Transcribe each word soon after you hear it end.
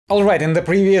Alright, in the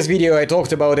previous video I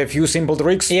talked about a few simple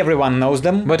tricks, everyone knows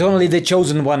them, but only the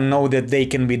chosen one know that they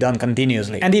can be done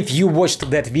continuously. And if you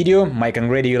watched that video, my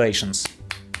congratulations.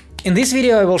 In this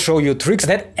video I will show you tricks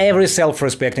that every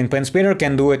self-respecting pen spinner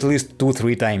can do at least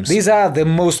 2-3 times. These are the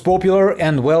most popular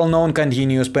and well-known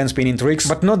continuous pen spinning tricks,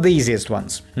 but not the easiest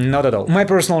ones. Not at all. My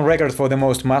personal record for the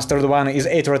most mastered one is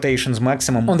 8 rotations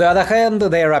maximum. On the other hand,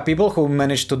 there are people who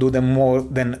manage to do them more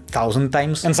than 1000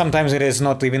 times, and sometimes it is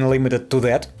not even limited to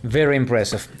that. Very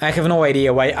impressive. I have no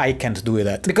idea why I can't do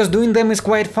that. Because doing them is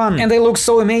quite fun, and they look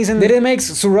so amazing that it makes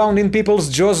surrounding people's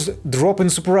jaws drop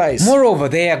in surprise. Moreover,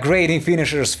 they are great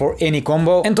finishers for any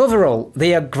combo, and overall,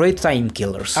 they are great time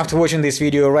killers. After watching this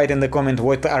video, write in the comment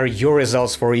what are your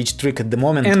results for each trick at the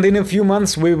moment, and in a few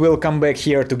months we will come back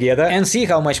here together and see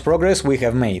how much progress we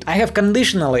have made. I have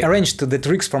conditionally arranged the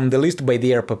tricks from the list by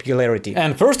their popularity.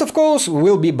 And first, of course,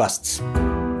 will be busts.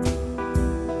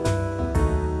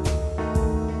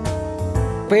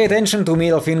 Pay attention to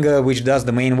middle finger, which does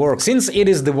the main work, since it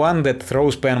is the one that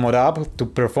throws pen mod up to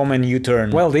perform a new turn,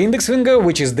 while the index finger,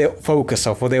 which is the focus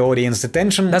of the audience's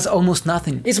attention, does almost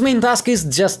nothing. Its main task is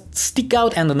just stick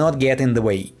out and not get in the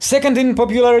way. Second in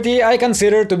popularity I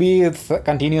consider to be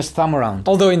continuous thumb around,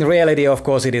 although in reality of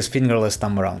course it is fingerless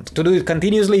thumb around. To do it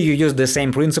continuously you use the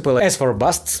same principle as for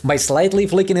busts, by slightly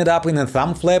flicking it up in a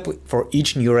thumb flap for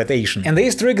each new rotation. In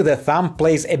this trick the thumb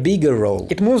plays a bigger role.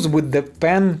 It moves with the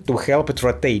pen to help it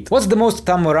rotate. What's the most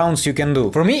thumb rounds you can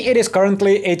do? For me it is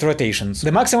currently 8 rotations,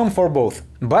 the maximum for both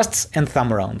busts and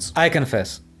thumb rounds. I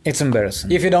confess, it's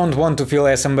embarrassing. If you don't want to feel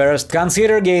as embarrassed,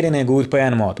 consider getting a good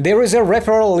pen mod. There is a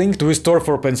referral link to a store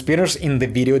for pen spinners in the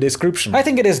video description. I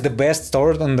think it is the best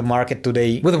store on the market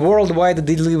today, with worldwide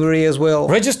delivery as well.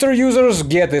 Register users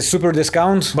get a super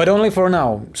discount, but only for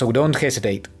now, so don't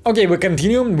hesitate. Okay, we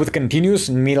continue with continuous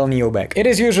middle neo back. It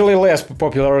is usually less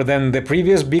popular than the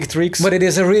previous big tricks, but it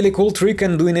is a really cool trick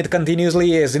and doing it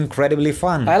continuously is incredibly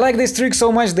fun. I like this trick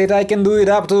so much that I can do it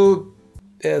up to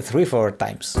 3-4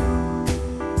 times.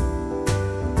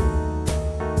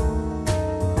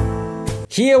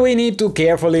 Here we need to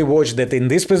carefully watch that in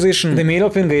this position the middle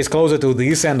finger is closer to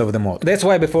this end of the mod. That's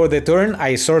why before the turn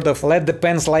I sort of let the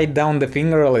pen slide down the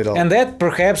finger a little. And that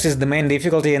perhaps is the main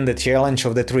difficulty and the challenge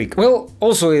of the trick. Well,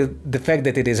 also the fact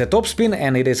that it is a topspin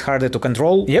and it is harder to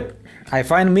control. Yep, I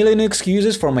find a million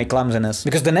excuses for my clumsiness.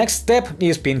 Because the next step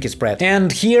is pinky spread.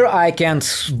 And here I can't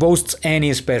boast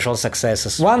any special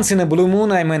successes. Once in a blue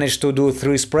moon I managed to do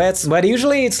 3 spreads, but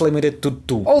usually it's limited to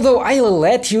 2. Although I'll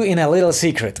let you in a little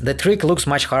secret. The trick looks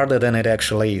much harder than it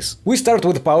actually is. We start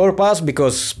with power pass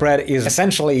because spread is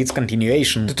essentially its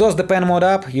continuation. To toss the pen mod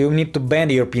up, you need to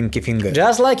bend your pinky finger,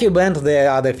 just like you bend the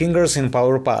other fingers in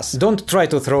power pass. Don't try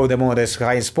to throw the mod as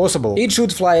high as possible. It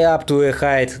should fly up to a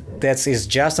height that is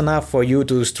just enough for you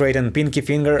to straighten pinky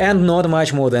finger and not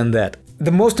much more than that.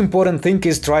 The most important thing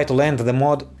is try to land the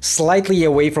mod slightly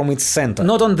away from its center.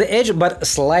 Not on the edge, but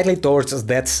slightly towards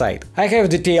that side. I have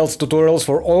detailed tutorials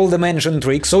for all the mentioned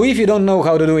tricks, so if you don't know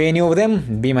how to do any of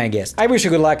them, be my guest. I wish you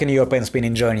good luck in your pen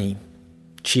spinning journey.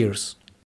 Cheers!